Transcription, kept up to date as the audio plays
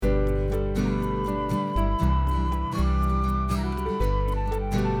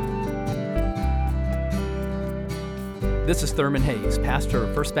This is Thurman Hayes, pastor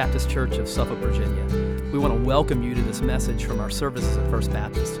of First Baptist Church of Suffolk, Virginia. We want to welcome you to this message from our services at First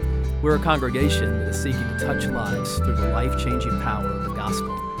Baptist. We're a congregation that is seeking to touch lives through the life-changing power of the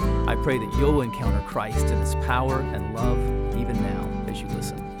gospel. I pray that you'll encounter Christ in his power and love even now as you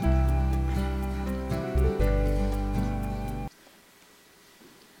listen.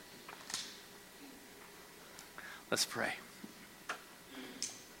 Let's pray.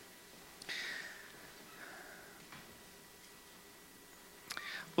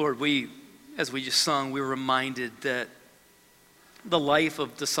 Lord, as we just sung, we were reminded that the life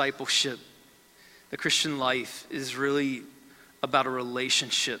of discipleship, the Christian life, is really about a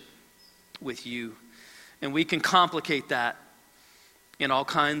relationship with you. And we can complicate that in all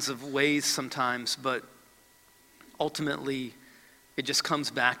kinds of ways sometimes, but ultimately it just comes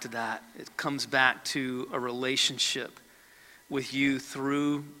back to that. It comes back to a relationship with you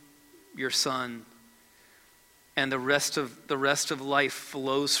through your Son. And the rest of life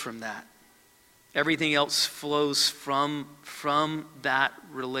flows from that. Everything else flows from that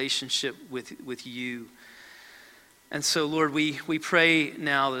relationship with you. And so, Lord, we pray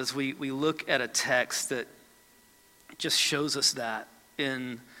now that as we look at a text that just shows us that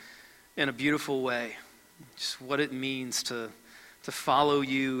in a beautiful way, just what it means to follow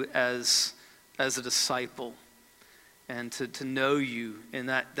you as a disciple. And to know you in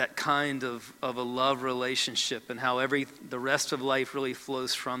that kind of a love relationship and how the rest of life really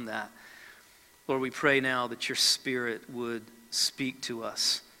flows from that. Lord, we pray now that your Spirit would speak to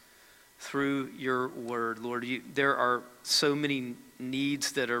us through your word. Lord, there are so many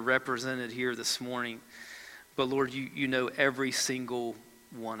needs that are represented here this morning, but Lord, you know every single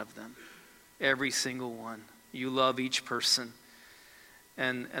one of them. Every single one. You love each person.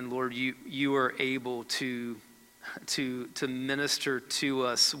 And Lord, you are able to minister to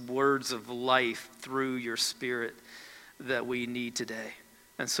us words of life through your Spirit that we need today.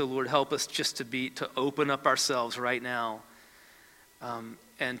 And so, Lord, help us just to open up ourselves right now,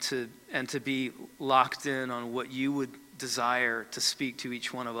 and to be locked in on what you would desire to speak to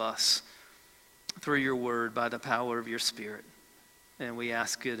each one of us through your word by the power of your Spirit. And we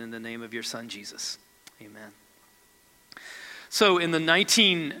ask it in the name of your Son, Jesus. Amen. So in the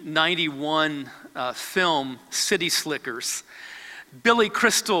 1991 film City Slickers, Billy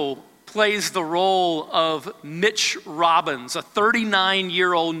Crystal plays the role of Mitch Robbins, a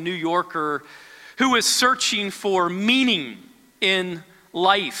 39-year-old New Yorker who is searching for meaning in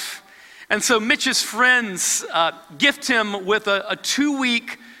life. And so Mitch's friends gift him with a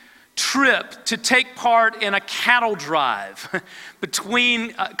 2-week trip to take part in a cattle drive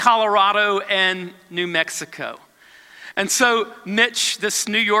between Colorado and New Mexico. And so Mitch, this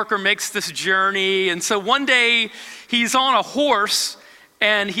New Yorker, makes this journey. And so one day he's on a horse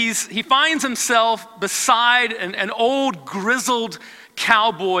and he finds himself beside an old grizzled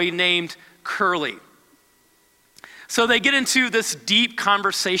cowboy named Curly. So they get into this deep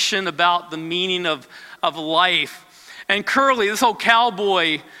conversation about the meaning of life. And Curly, this old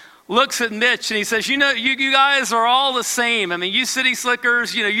cowboy, looks at Mitch and he says, you guys are all the same. I mean, you city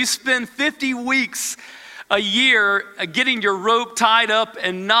slickers, you spend 50 weeks a year getting your rope tied up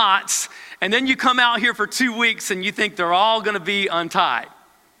in knots, and then you come out here for 2 weeks and you think they're all going to be untied.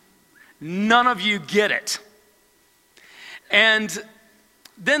 None of you get it. And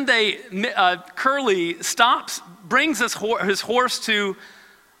then Curly brings his horse to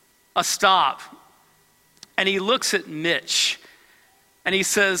a stop, and he looks at Mitch and he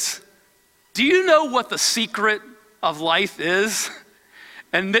says, "Do you know what the secret of life is?"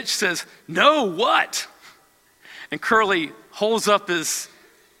 And Mitch says, "No, what?" And Curly holds up his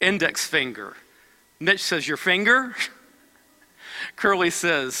index finger. Mitch says, "Your finger?" Curly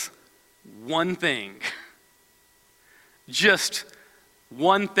says, "One thing. Just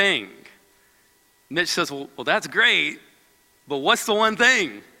one thing." Mitch says, well, that's great, but what's the one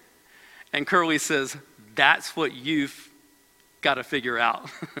thing? And Curly says, "That's what you've got to figure out."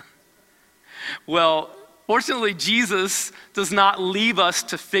 Well, fortunately, Jesus does not leave us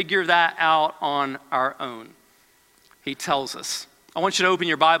to figure that out on our own. He tells us. I want you to open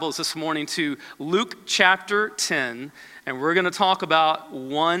your Bibles this morning to Luke chapter 10, and we're going to talk about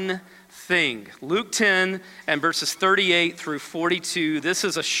one thing. Luke 10 and verses 38 through 42. This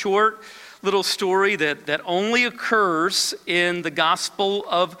is a short little story that only occurs in the Gospel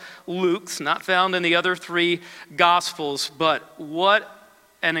of Luke. It's not found in the other 3 Gospels, but what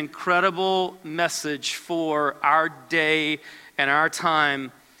an incredible message for our day and our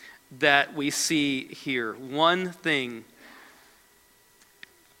time that we see here. One thing.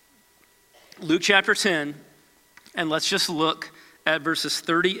 Luke chapter 10, and let's just look at verses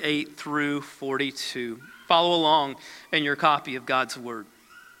 38 through 42. Follow along in your copy of God's word.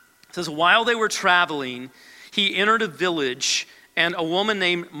 It says, while they were traveling, he entered a village, and a woman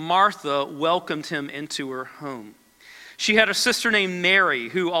named Martha welcomed him into her home. She had a sister named Mary,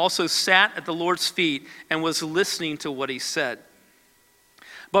 who also sat at the Lord's feet and was listening to what he said.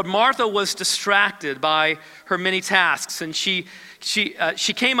 But Martha was distracted by her many tasks, and she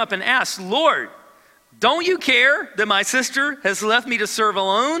came up and asked, Lord, don't you care that my sister has left me to serve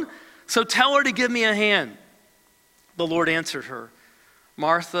alone? So tell her to give me a hand. The Lord answered her,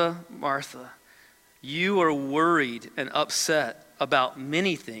 Martha, Martha, you are worried and upset about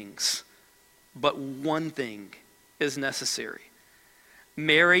many things, but one thing is necessary.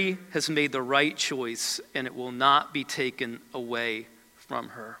 Mary has made the right choice, and it will not be taken away from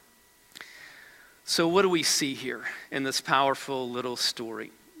her. So what do we see here in this powerful little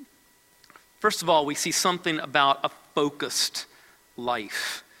story? First of all, we see something about a focused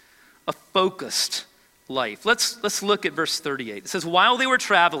life. A focused life. Let's look at verse 38. It says, while they were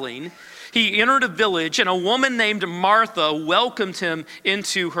traveling, he entered a village, and a woman named Martha welcomed him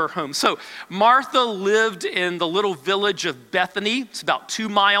into her home. So Martha lived in the little village of Bethany. It's about 2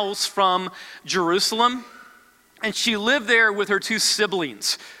 miles from Jerusalem. And she lived there with her 2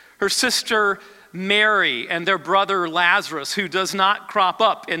 siblings, her sister Mary and their brother Lazarus, who does not crop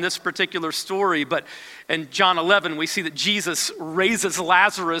up in this particular story. But in John 11, we see that Jesus raises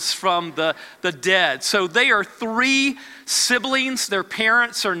Lazarus from the dead. So they are 3 siblings. Their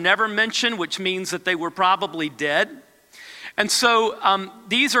parents are never mentioned, which means that they were probably dead. And so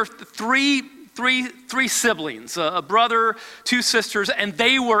these are three siblings, a brother, 2 sisters, and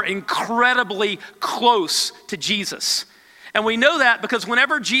they were incredibly close to Jesus. And we know that because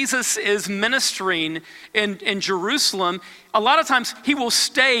whenever Jesus is ministering in Jerusalem, a lot of times he will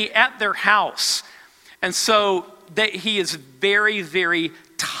stay at their house. And so he is very, very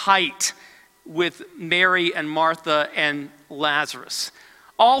tight with Mary and Martha and Lazarus.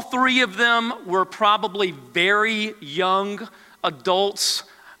 All 3 of them were probably very young adults.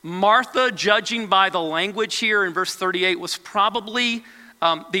 Martha, judging by the language here in verse 38, was probably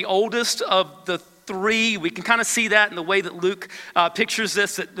the oldest of the 3. We can kind of see that in the way that Luke pictures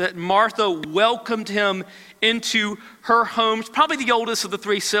this, that Martha welcomed him into her home. Probably the oldest of the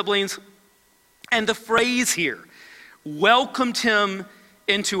 3 siblings. And the phrase here, welcomed him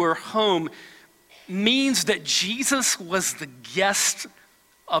into her home, means that Jesus was the guest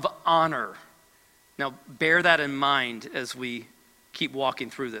of honor. Now, bear that in mind as we keep walking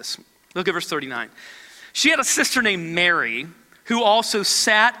through this. Look at verse 39. She had a sister named Mary, who also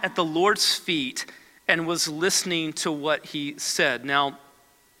sat at the Lord's feet and was listening to what he said. Now,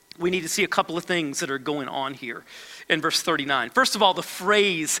 we need to see a couple of things that are going on here in verse 39. First of all, the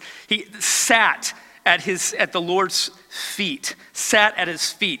phrase, he sat at the Lord's feet, sat at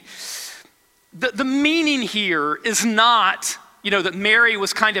his feet. The meaning here is not, that Mary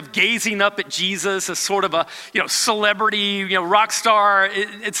was kind of gazing up at Jesus as sort of a, celebrity, rock star.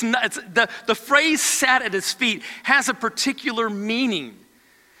 It's not, the phrase sat at his feet has a particular meaning.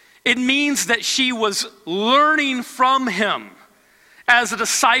 It means that she was learning from him as a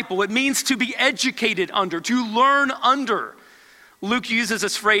disciple. It means to be educated under, to learn under. Luke uses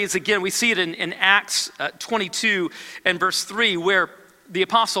this phrase again. We see it in Acts 22 and verse 3, where the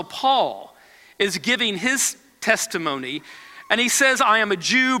Apostle Paul is giving his testimony. And he says, I am a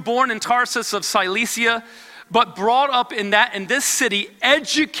Jew born in Tarsus of Cilicia, but brought up in this city,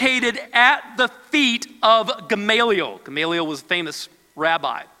 educated at the feet of Gamaliel. Gamaliel was a famous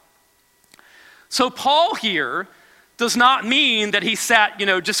rabbi. So Paul here does not mean that he sat,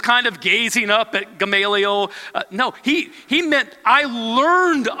 just kind of gazing up at Gamaliel. No, he meant I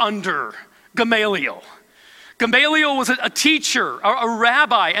learned under Gamaliel. Gamaliel was a teacher, a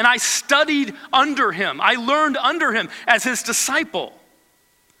rabbi, and I studied under him. I learned under him as his disciple.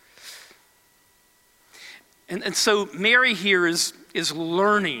 And so Mary here is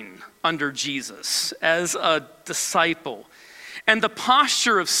learning under Jesus as a disciple. And the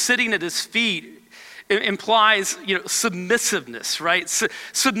posture of sitting at his feet implies, submissiveness, right?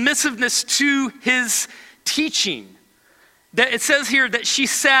 Submissiveness to his teaching. That it says here that she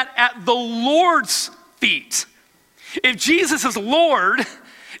sat at the Lord's feet. If Jesus is Lord,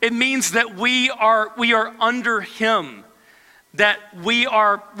 it means that we are under him. That we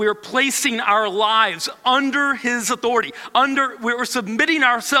are placing our lives under his authority. We're submitting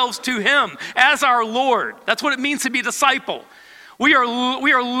ourselves to him as our Lord. That's what it means to be a disciple. We are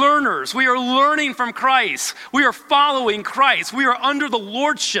learners. We are learning from Christ. We are following Christ. We are under the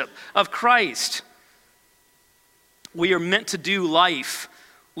lordship of Christ. We are meant to do life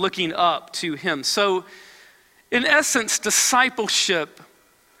looking up to him. So, in essence, discipleship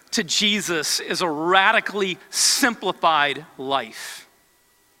to Jesus is a radically simplified life.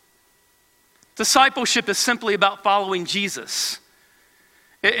 Discipleship is simply about following Jesus.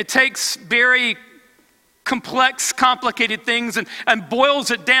 It takes very complex, complicated things and boils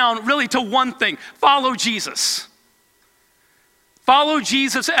it down really to one thing: follow Jesus. Follow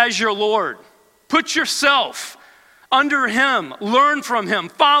Jesus as your Lord. Put yourself under him, learn from him,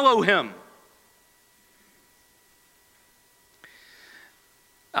 follow him.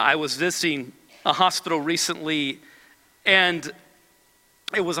 I was visiting a hospital recently, and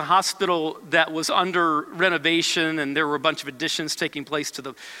it was a hospital that was under renovation, and there were a bunch of additions taking place to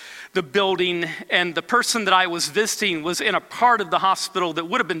the building, and the person that I was visiting was in a part of the hospital that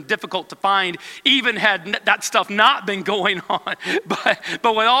would have been difficult to find even had that stuff not been going on. But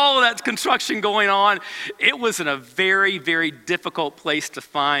with all of that construction going on, it was in a very, very difficult place to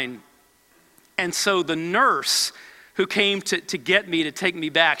find. And so the nurse who came to get me, to take me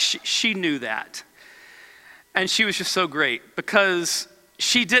back, she knew that. And she was just so great, because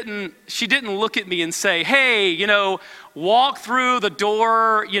she didn't look at me and say, hey, walk through the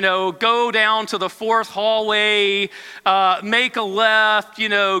door, go down to the fourth hallway, make a left,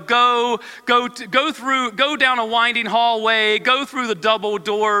 go down a winding hallway, go through the double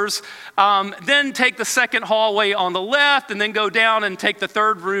doors, then take the second hallway on the left, and then go down and take the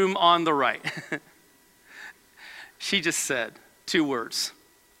third room on the right. She just said 2 words: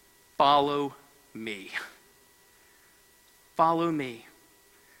 follow me. Follow me.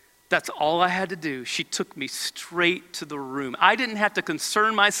 That's all I had to do. She took me straight to the room. I didn't have to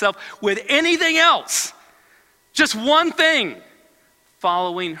concern myself with anything else. Just one thing: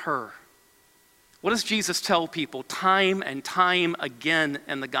 following her. What does Jesus tell people time and time again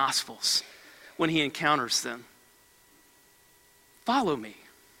in the Gospels when he encounters them? Follow me.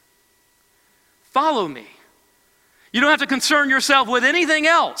 Follow me. You don't have to concern yourself with anything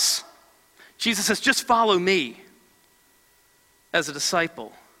else. Jesus says, just follow me as a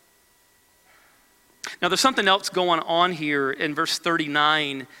disciple. Now, there's something else going on here in verse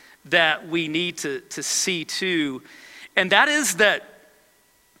 39 that we need to see too, and that is that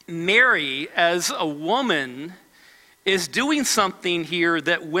Mary, as a woman, is doing something here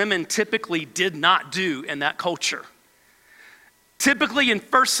that women typically did not do in that culture. Typically in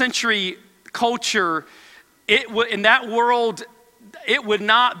first century culture, in that world, it would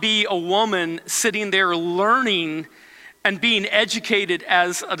not be a woman sitting there learning and being educated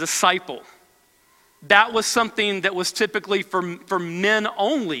as a disciple. That was something that was typically for men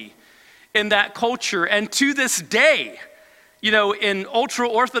only in that culture. And to this day, in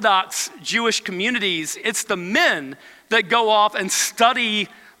ultra-Orthodox Jewish communities, it's the men that go off and study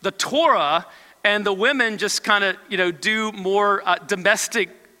the Torah, and the women just kind of, do more domestic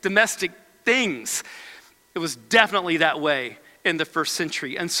things. It was definitely that way in the first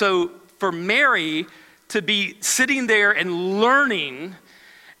century. And so for Mary to be sitting there and learning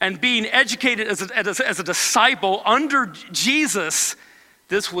and being educated as a disciple under Jesus,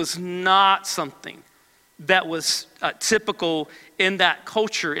 this was not something that was typical in that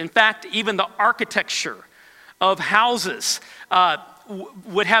culture. In fact, even the architecture of houses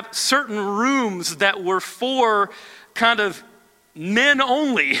would have certain rooms that were for kind of men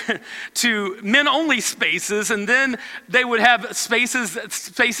only to men only spaces, and then they would have spaces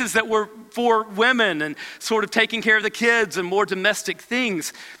that were for women and sort of taking care of the kids and more domestic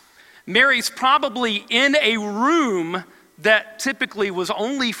things. Mary's probably in a room that typically was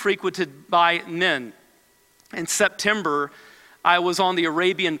only frequented by men. In September, I was on the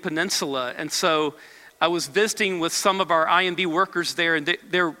Arabian Peninsula, and so I was visiting with some of our IMB workers there, and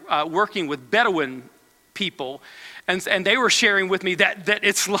they're working with Bedouin people. And they were sharing with me that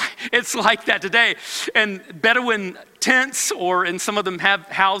it's like that today. And Bedouin tents, or in some of them have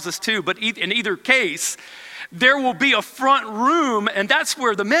houses too, but in either case, there will be a front room, and that's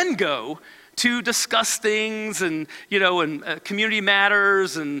where the men go to discuss things and community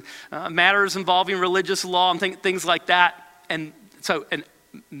matters and matters involving religious law and things like that. And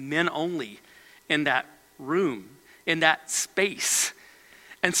men only in that room, in that space.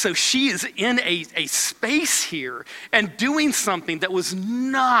 And so she is in a space here and doing something that was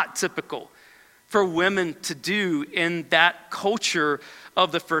not typical for women to do in that culture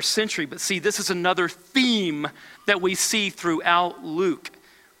of the first century. But see, this is another theme that we see throughout Luke,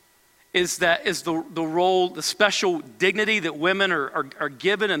 is the role, the special dignity that women are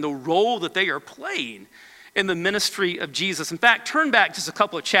given, and the role that they are playing in the ministry of Jesus. In fact, turn back just a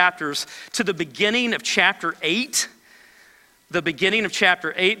couple of chapters to the beginning of chapter 8. The beginning of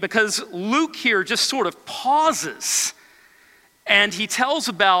chapter 8, because Luke here just sort of pauses and he tells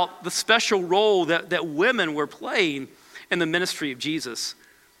about the special role that women were playing in the ministry of Jesus.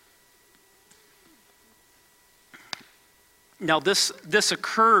 Now this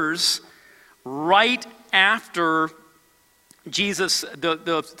occurs right after Jesus,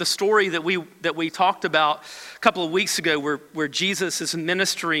 the story that we talked about a couple of weeks ago, where Jesus is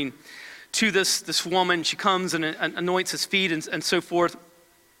ministering to this woman. She comes and anoints his feet and so forth.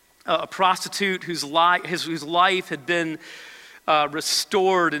 A prostitute whose life had been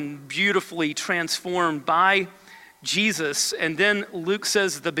restored and beautifully transformed by Jesus. And then Luke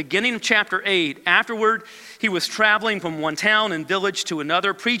says at the beginning of chapter 8, afterward he was traveling from one town and village to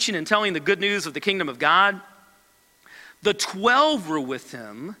another, preaching and telling the good news of the kingdom of God. The 12 were with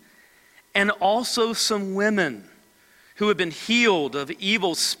him, and also some women who had been healed of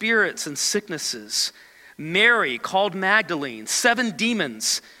evil spirits and sicknesses. Mary, called Magdalene, 7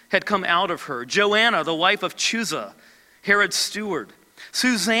 demons had come out of her. Joanna, the wife of Chuza, Herod's steward.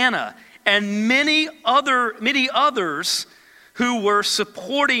 Susanna, and many others who were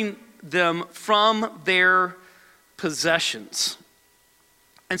supporting them from their possessions.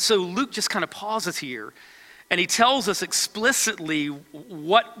 And so Luke just kind of pauses here, and he tells us explicitly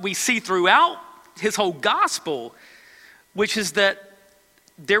what we see throughout his whole gospel, which is that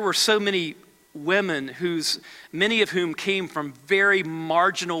there were so many women many of whom came from very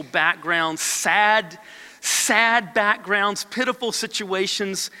marginal backgrounds, sad backgrounds, pitiful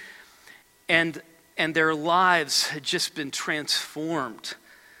situations, and their lives had just been transformed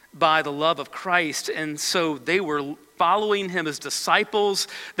by the love of Christ. And so they were following him as disciples.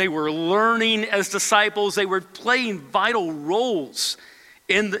 They were learning as disciples. They were playing vital roles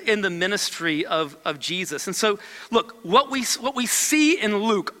in the ministry of Jesus. And so, look, what we see in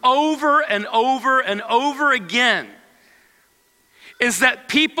Luke over and over and over again is that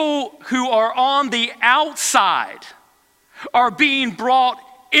people who are on the outside are being brought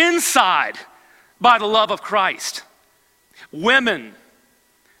inside by the love of Christ. Women,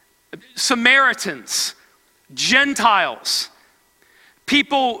 Samaritans, Gentiles,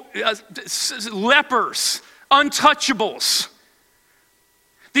 people, lepers, untouchables.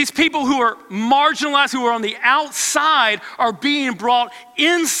 These people who are marginalized, who are on the outside, are being brought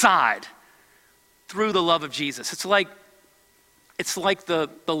inside through the love of Jesus. It's like the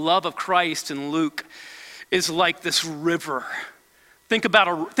love of Christ in Luke is like this river. Think about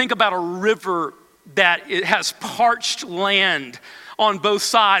a river that it has parched land on both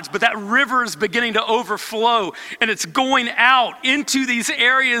sides, but that river is beginning to overflow, and it's going out into these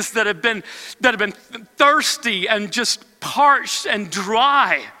areas that have been thirsty and just parched and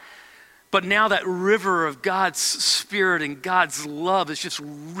dry. But now that river of God's Spirit and God's love is just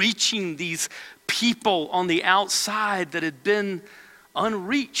reaching these people on the outside that had been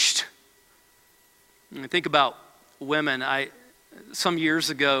unreached. And I think about women. Some years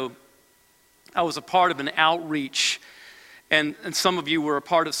ago, I was a part of an outreach, and some of you were a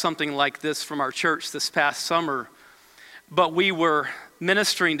part of something like this from our church this past summer. But we were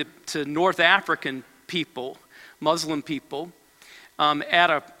ministering to North African people, Muslim people, at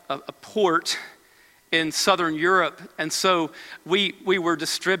a port in Southern Europe. And so we were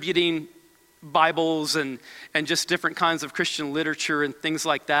distributing Bibles and just different kinds of Christian literature and things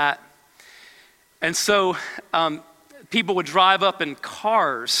like that. And so people would drive up in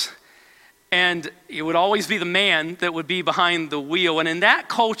cars, and it would always be the man that would be behind the wheel. And in that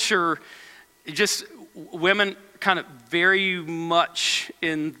culture, just women kind of very much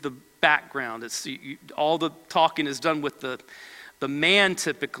in the background. All the talking is done with the man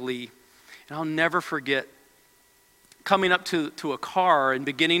typically. And I'll never forget coming up to a car and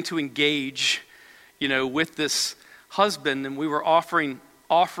beginning to engage, with this husband, and we were offering,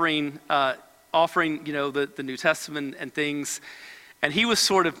 the New Testament and things, and he was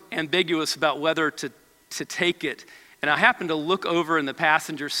sort of ambiguous about whether to take it. And I happened to look over in the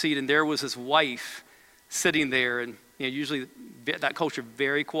passenger seat, and there was his wife sitting there, and usually that culture,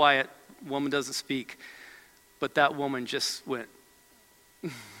 very quiet, woman doesn't speak, but that woman just went.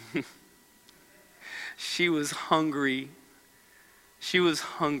 She was hungry.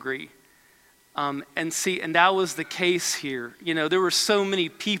 And that was the case here. There were so many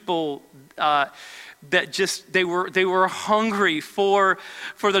people that just they were hungry for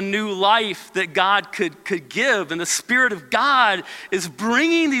the new life that God could give, and the Spirit of God is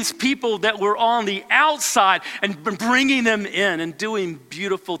bringing these people that were on the outside and bringing them in and doing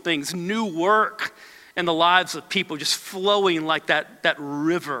beautiful things, new work in the lives of people, just flowing like that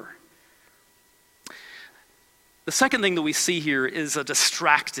river. The second thing that we see here is a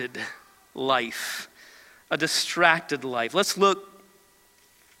distracted life. A distracted life. Let's look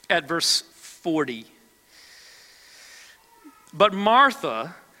at verse 40. But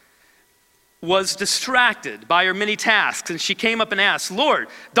Martha was distracted by her many tasks, and she came up and asked, "Lord,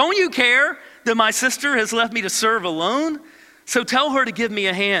 don't you care that my sister has left me to serve alone? So tell her to give me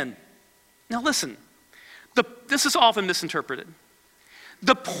a hand. Now listen, this is often misinterpreted.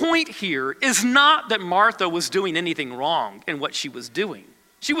 The point here is not that Martha was doing anything wrong in what she was doing.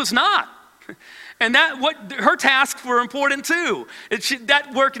 She was not. And her tasks were important too.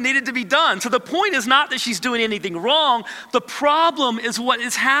 That work needed to be done. So the point is not that she's doing anything wrong. The problem is what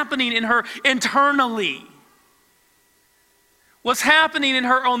is happening in her internally. What's happening in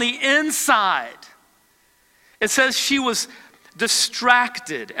her on the inside. It says she was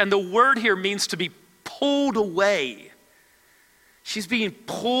distracted, and the word here means to be pulled away. She's being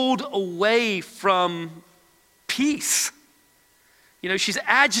pulled away from peace. She's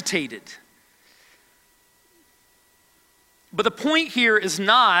agitated. But the point here is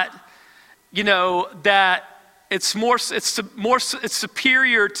not, that it's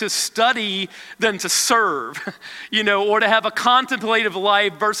superior to study than to serve, or to have a contemplative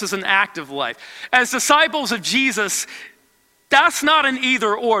life versus an active life. As disciples of Jesus, that's not an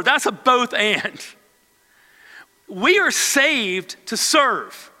either or, that's a both and. We are saved to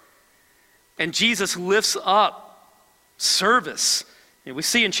serve. And Jesus lifts up service. And we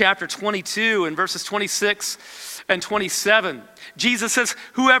see in chapter 22 and verses 26 and 27, Jesus says,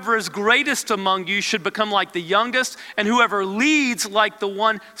 whoever is greatest among you should become like the youngest, and whoever leads like the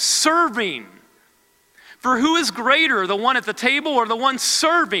one serving. For who is greater, the one at the table or the one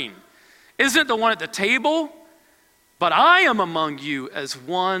serving? Isn't it the one at the table? But I am among you as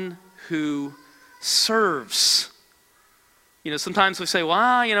one who serves. Sometimes we say, well,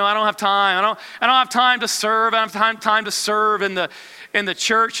 I don't have time. I don't have time to serve. I don't have time to serve in the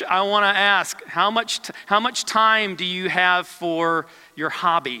church. I want to ask, how much time do you have for your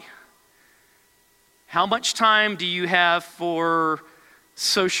hobby? How much time do you have for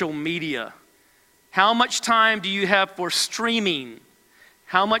social media? How much time do you have for streaming?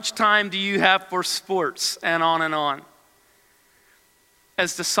 How much time do you have for sports? And on and on.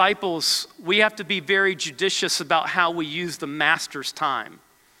 As disciples, we have to be very judicious about how we use the master's time.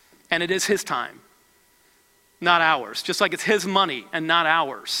 And it is his time, not ours. Just like it's his money and not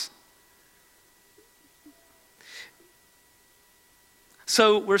ours.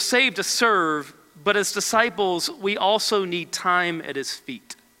 So we're saved to serve, but as disciples, we also need time at his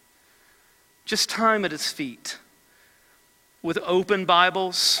feet. Just time at his feet. With open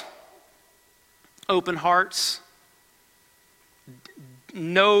Bibles, open hearts,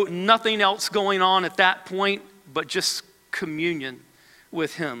 nothing else going on at that point but just communion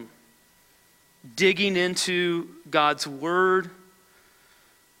with him. Digging into God's word,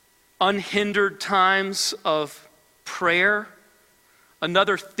 unhindered times of prayer.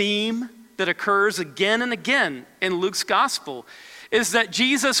 Another theme that occurs again and again in Luke's gospel is that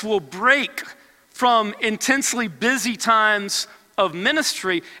Jesus will break from intensely busy times of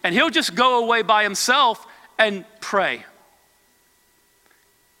ministry and he'll just go away by himself and pray.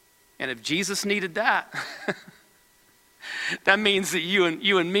 And if Jesus needed that, that means that you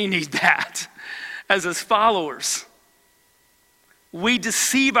and me need that as his followers. We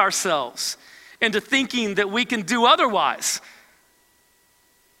deceive ourselves into thinking that we can do otherwise.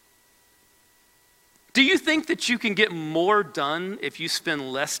 Do you think that you can get more done if you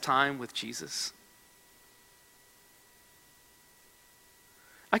spend less time with Jesus?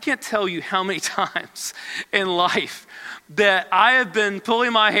 I can't tell you how many times in life that I have been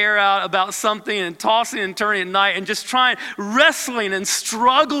pulling my hair out about something and tossing and turning at night and just wrestling and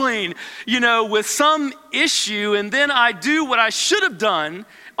struggling, with some issue. And then I do what I should have done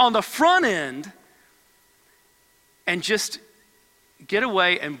on the front end and just get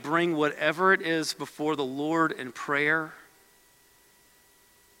away and bring whatever it is before the Lord in prayer.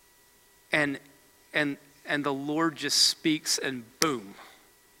 And the Lord just speaks and boom.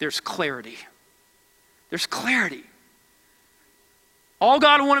 There's clarity. There's clarity. All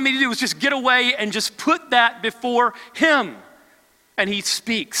God wanted me to do was just get away and just put that before him. And he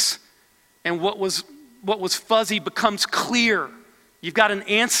speaks. And what was fuzzy becomes clear. You've got an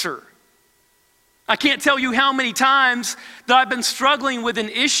answer. I can't tell you how many times that I've been struggling with an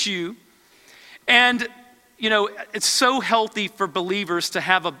issue. And, it's so healthy for believers to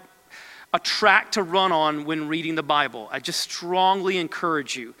have a track to run on when reading the Bible. I just strongly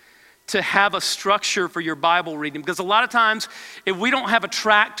encourage you to have a structure for your Bible reading, because a lot of times if we don't have a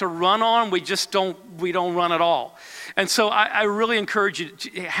track to run on, we don't run at all. And so I really encourage you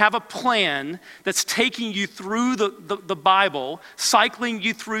to have a plan that's taking you through the Bible, cycling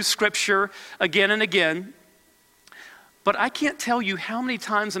you through Scripture again and again. But I can't tell you how many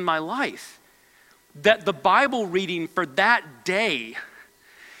times in my life that the Bible reading for that day,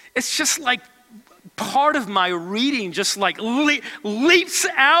 it's just like part of my reading just like leaps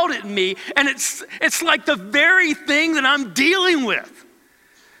out at me, and it's like the very thing that I'm dealing with,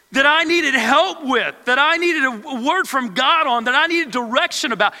 that I needed help with, that I needed a word from God on, that I needed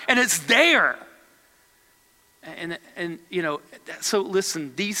direction about, and it's there. And you know, so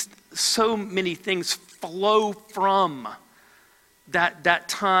listen, so many things flow from that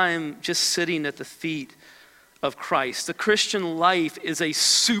time just sitting at the feet of Christ. The Christian life is a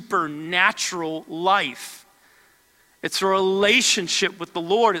supernatural life. It's a relationship with the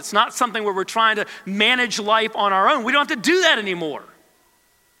Lord. It's not something where we're trying to manage life on our own. We don't have to do that anymore.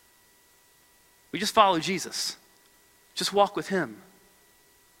 We just follow Jesus. Just walk with him.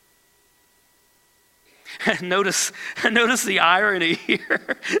 Notice the irony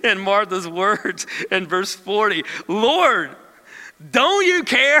here in Martha's words in verse 40. Lord, don't you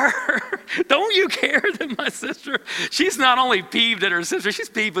care? Don't you care that my sister, she's not only peeved at her sister, she's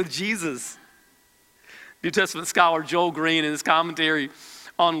peeved with Jesus. New Testament scholar Joel Green in his commentary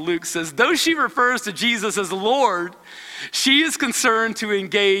on Luke says, though she refers to Jesus as Lord, she is concerned to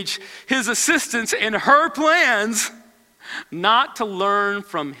engage his assistance in her plans, not to learn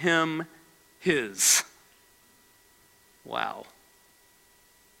from him his. Wow.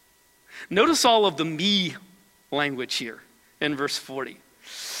 Notice all of the me language here in verse 40.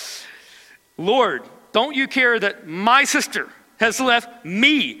 Lord, don't you care that my sister has left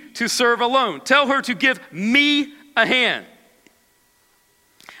me to serve alone? Tell her to give me a hand.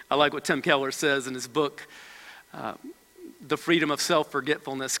 I like what Tim Keller says in his book, The Freedom of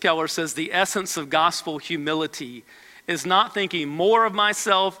Self-Forgetfulness. Keller says, the essence of gospel humility is not thinking more of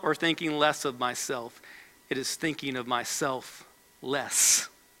myself or thinking less of myself. It is thinking of myself less.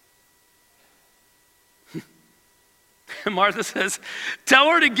 And Martha says, tell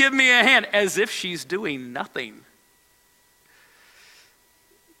her to give me a hand, as if she's doing nothing.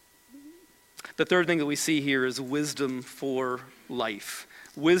 The third thing that we see here is wisdom for life.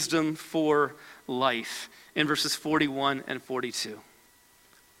 Wisdom for life in verses 41 and 42.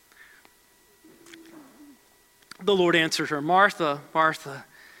 The Lord answered her, Martha, Martha,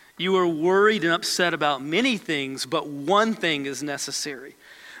 you are worried and upset about many things, but one thing is necessary.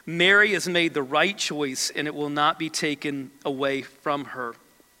 Mary has made the right choice, and it will not be taken away from her.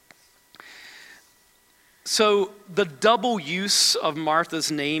 So the double use of Martha's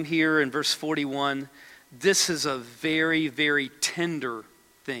name here in verse 41, this is a very, very tender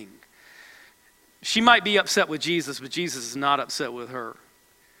thing. She might be upset with Jesus, but Jesus is not upset with her.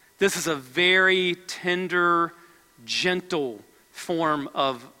 This is a very tender, gentle form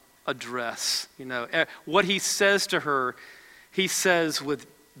of address. You know, what he says to her, he says with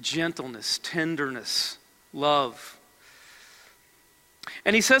gentleness, tenderness, love.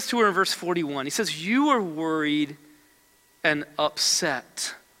 And he says to her in verse 41, he says, you are worried and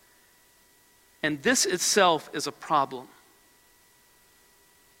upset. And this itself is a problem.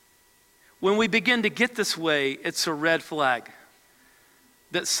 When we begin to get this way, it's a red flag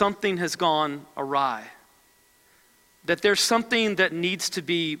that something has gone awry, that there's something that needs to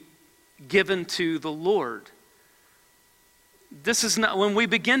be given to the Lord. This is not, when we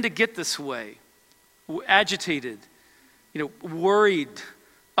begin to get this way, agitated, worried,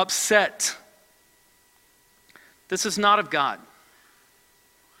 upset, this is not of God.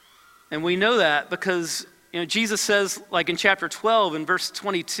 And we know that because, Jesus says, like in chapter 12 in verse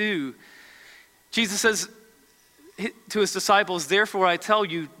 22, Jesus says to his disciples, therefore I tell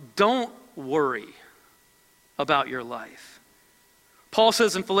you, don't worry about your life. Paul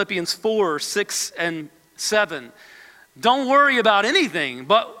says in Philippians 4, 6, and 7, don't worry about anything,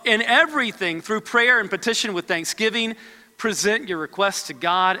 but in everything, through prayer and petition with thanksgiving, present your requests to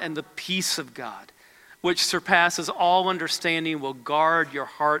God, and the peace of God, which surpasses all understanding, will guard your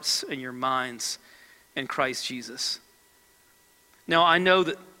hearts and your minds in Christ Jesus. Now, I know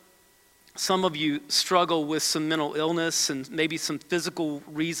that some of you struggle with some mental illness and maybe some physical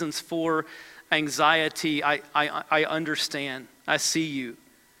reasons for anxiety. I understand. I see you.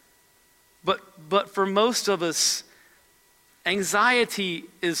 But for most of us, anxiety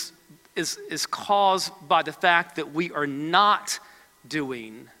is caused by the fact that we are not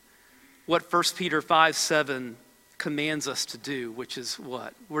doing what 1 Peter 5:7 commands us to do, which is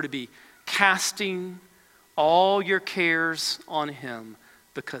what? We're to be casting all your cares on him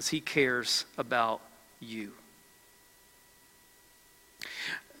because he cares about you.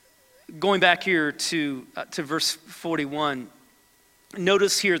 Going back here to verse 41,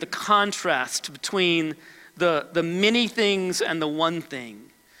 notice here the contrast between the many things and the one thing.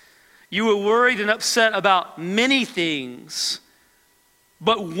 You were worried and upset about many things,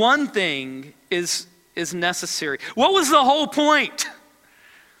 but one thing is necessary. What was the whole point?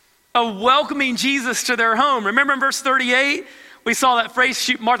 of welcoming Jesus to their home. Remember in verse 38, we saw that phrase,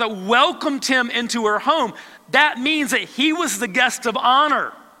 Martha welcomed him into her home. That means that he was the guest of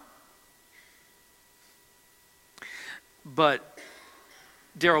honor. But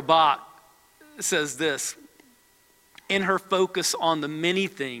Darrell Bach says this, in her focus on the many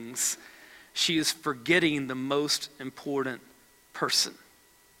things, she is forgetting the most important person.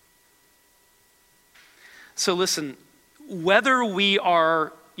 So listen, whether we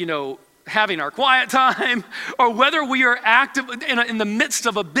are, having our quiet time or whether we are active in the midst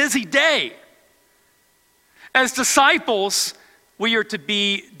of a busy day, as disciples, we are to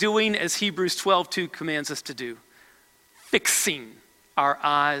be doing as Hebrews 12:2 commands us to do, fixing our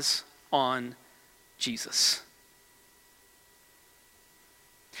eyes on Jesus.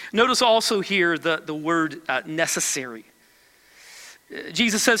 Notice also here the word necessary.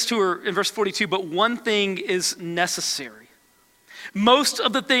 Jesus says to her in verse 42, but one thing is necessary. Most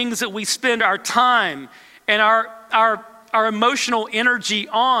of the things that we spend our time and our emotional energy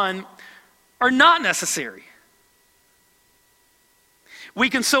on are not necessary. We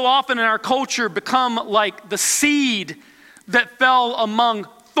can so often in our culture become like the seed that fell among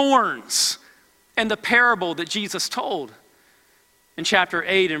thorns in the parable that Jesus told. In chapter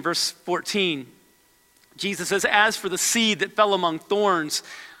 8 and verse 14, Jesus says, as for the seed that fell among thorns,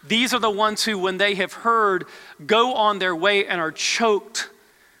 these are the ones who, when they have heard, go on their way and are choked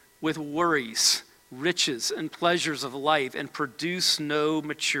with worries, riches, and pleasures of life, and produce no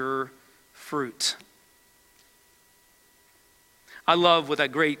mature fruit. I love what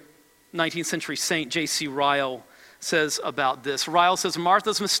that great 19th century saint J.C. Ryle says about this. Ryle says,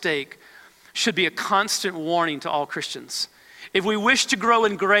 Martha's mistake should be a constant warning to all Christians. If we wish to grow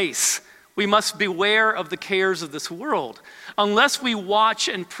in grace, we must beware of the cares of this world. Unless we watch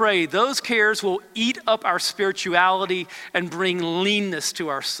and pray, those cares will eat up our spirituality and bring leanness to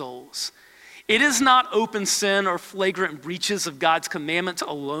our souls. It is not open sin or flagrant breaches of God's commandments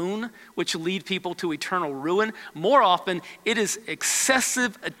alone which lead people to eternal ruin. More often, it is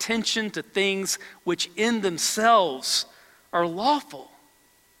excessive attention to things which in themselves are lawful,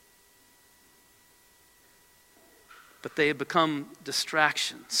 but they have become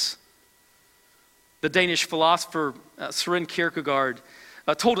distractions. The Danish philosopher Søren Kierkegaard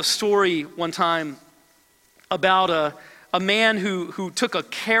told a story one time about a man who took a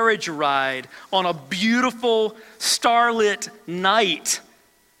carriage ride on a beautiful starlit night,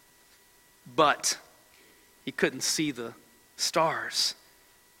 but he couldn't see the stars.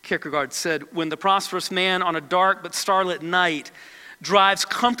 Kierkegaard said, when the prosperous man on a dark but starlit night drives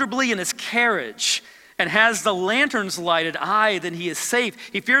comfortably in his carriage and has the lanterns lighted, then he is safe.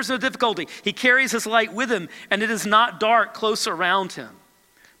 He fears no difficulty. He carries his light with him, and it is not dark close around him.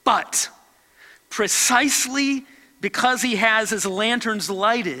 But precisely because he has his lanterns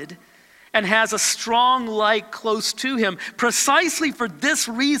lighted and has a strong light close to him, precisely for this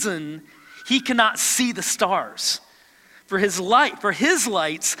reason, he cannot see the stars. For his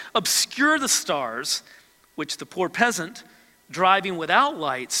lights obscure the stars, which the poor peasant, driving without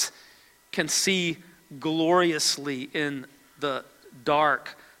lights, can see gloriously in the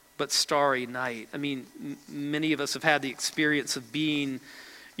dark but starry night. I mean, many of us have had the experience of being,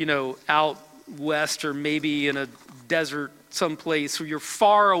 out west or maybe in a desert someplace where you're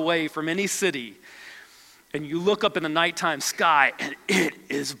far away from any city and you look up in the nighttime sky and it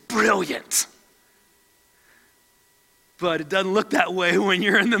is brilliant. But it doesn't look that way when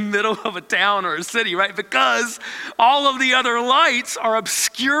you're in the middle of a town or a city, right? Because all of the other lights are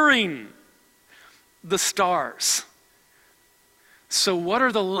obscuring the stars. So what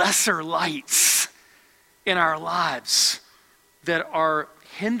are the lesser lights in our lives that are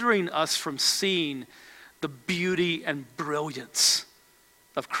hindering us from seeing the beauty and brilliance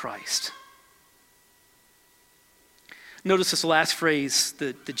of Christ? Notice this last phrase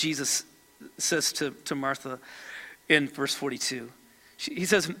that Jesus says to Martha in verse 42. He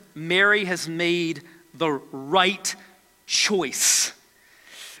says, Mary has made the right choice.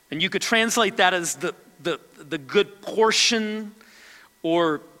 And you could translate that as the good portion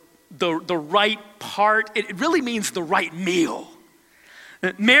or the right part. It really means the right meal.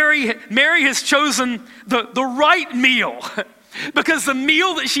 Mary has chosen the right meal because the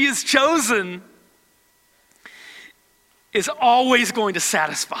meal that she has chosen is always going to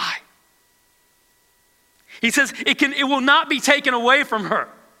satisfy. He says it will not be taken away from her.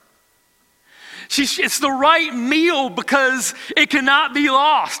 It's the right meal because it cannot be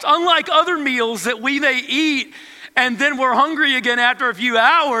lost. Unlike other meals that we may eat and then we're hungry again after a few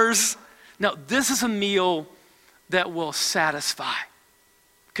hours. No, this is a meal that will satisfy,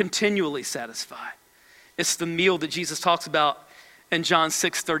 continually satisfy. It's the meal that Jesus talks about in John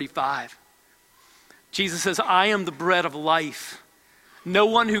 6:35. Jesus says, I am the bread of life. No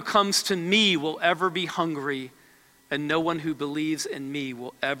one who comes to me will ever be hungry, and no one who believes in me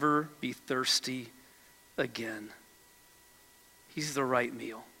will ever be thirsty again. He's the right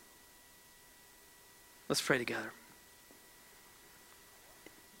meal. Let's pray together.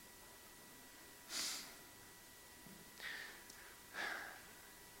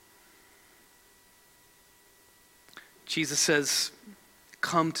 Jesus says,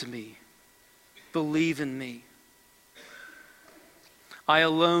 come to me, believe in me. I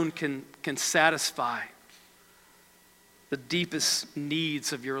alone can satisfy the deepest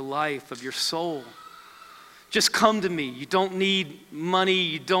needs of your life, of your soul. Just come to me. You don't need money.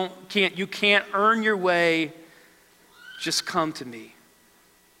 You can't earn your way. Just come to me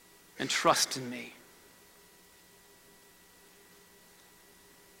and trust in me.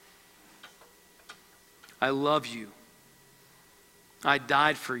 I love you. I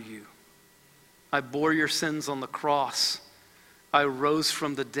died for you. I bore your sins on the cross. I rose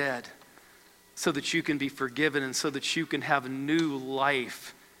from the dead so that you can be forgiven and so that you can have a new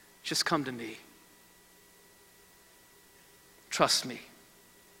life. Just come to me. Trust me.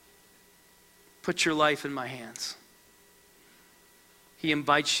 Put your life in my hands. He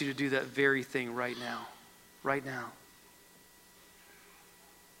invites you to do that very thing right now. Right now.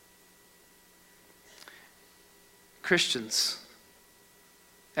 Christians,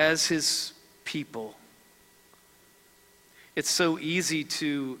 as his people, it's so easy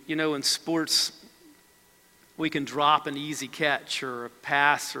to, in sports, we can drop an easy catch or a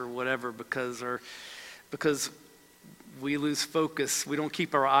pass or whatever because we lose focus. We don't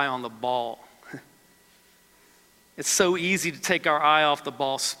keep our eye on the ball. It's so easy to take our eye off the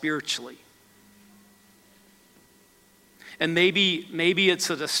ball spiritually. And maybe it's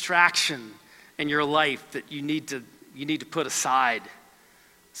a distraction in your life that you need to put aside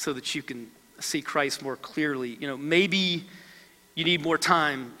so that you can see Christ more clearly. Maybe you need more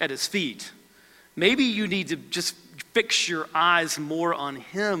time at his feet. Maybe you need to just fix your eyes more on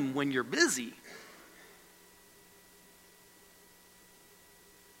him when you're busy.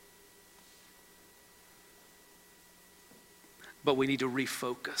 But we need to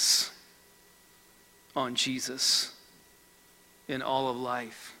refocus on Jesus in all of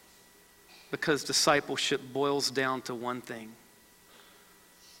life, because discipleship boils down to one thing.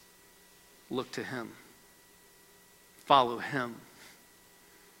 Look to him. Follow him.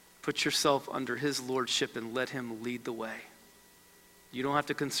 Put yourself under his lordship and let him lead the way. You don't have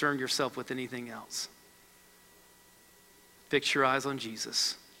to concern yourself with anything else. Fix your eyes on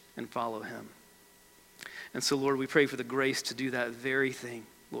Jesus and follow him. And so, Lord, we pray for the grace to do that very thing,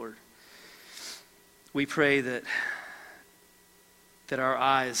 Lord. We pray that our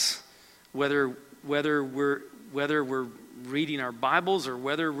eyes, whether we're reading our Bibles or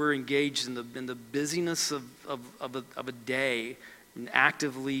whether we're engaged in the busyness of a day and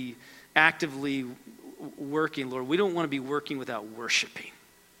actively working, Lord, we don't want to be working without worshiping.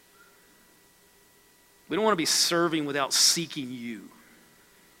 We don't want to be serving without seeking you.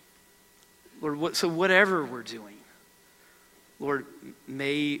 Lord, so whatever we're doing, Lord,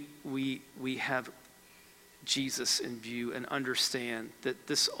 may we have Jesus in view and understand that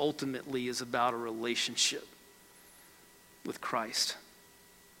this ultimately is about a relationship with Christ,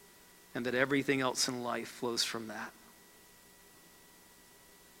 and that everything else in life flows from that.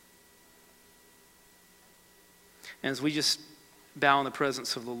 And as we just bow in the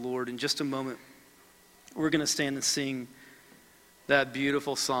presence of the Lord, in just a moment, we're going to stand and sing that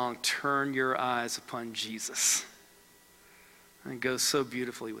beautiful song, Turn Your Eyes Upon Jesus. And it goes so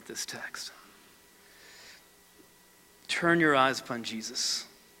beautifully with this text. Turn your eyes upon Jesus.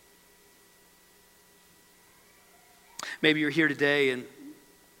 Maybe you're here today and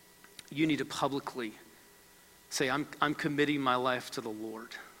you need to publicly say, I'm committing my life to the Lord.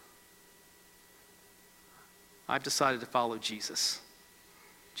 I've decided to follow Jesus.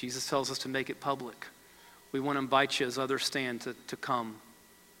 Jesus tells us to make it public. We want to invite you as others stand to come.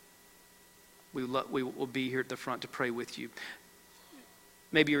 We will be here at the front to pray with you.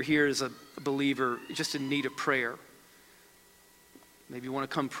 Maybe you're here as a believer just in need of prayer. Maybe you want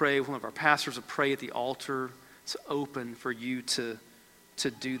to come pray. One of our pastors will pray at the altar. It's open for you to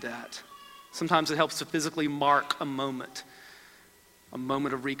do that. Sometimes it helps to physically mark a moment of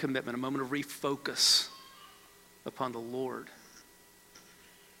recommitment, a moment of refocus upon the Lord.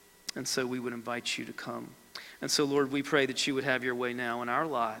 And so we would invite you to come. And so, Lord, we pray that you would have your way now in our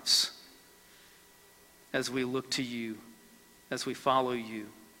lives as we look to you, as we follow you.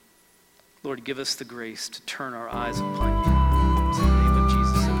 Lord, give us the grace to turn our eyes upon you. It's in the name of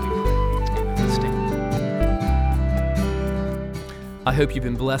Jesus that we pray. Amen. Let's stand. I hope you've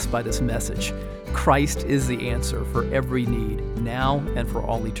been blessed by this message. Christ is the answer for every need, now and for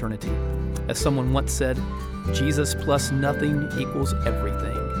all eternity. As someone once said, Jesus plus nothing equals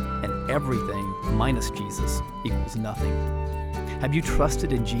everything, and everything minus Jesus equals nothing. Have you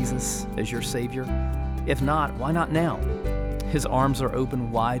trusted in Jesus as your Savior? If not, why not now? His arms are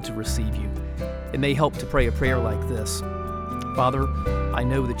open wide to receive you. It may help to pray a prayer like this. Father, I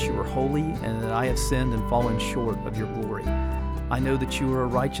know that you are holy and that I have sinned and fallen short of your glory. I know that you are a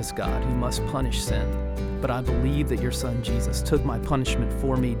righteous God who must punish sin, but I believe that your Son Jesus took my punishment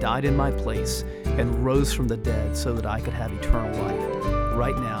for me, died in my place, and rose from the dead so that I could have eternal life.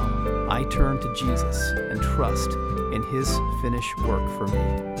 Right now, I turn to Jesus and trust in his finished work for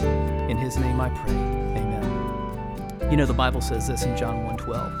me. In his name I pray, amen. You know, the Bible says this in John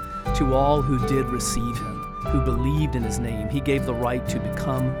 1:12, to all who did receive him, who believed in his name, he gave the right to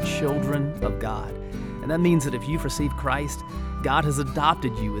become children of God. And that means that if you've received Christ, God has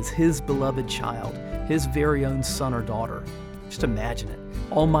adopted you as his beloved child, his very own son or daughter. Just imagine it.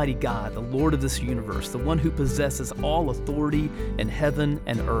 Almighty God, the Lord of this universe, the one who possesses all authority in heaven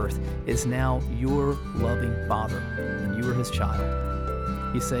and earth, is now your loving Father, and you are his child.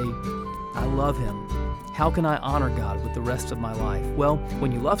 You say, I love him. How can I honor God with the rest of my life? Well,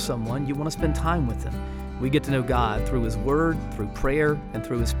 when you love someone, you want to spend time with them. We get to know God through his word, through prayer, and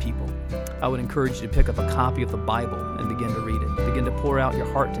through his people. I would encourage you to pick up a copy of the Bible and begin to read it. Begin to pour out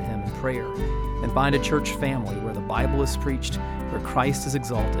your heart to him in prayer. And find a church family where the Bible is preached, where Christ is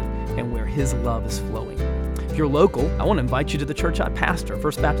exalted, and where his love is flowing. If you're local, I want to invite you to the church I pastor,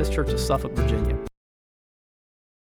 First Baptist Church of Suffolk, Virginia.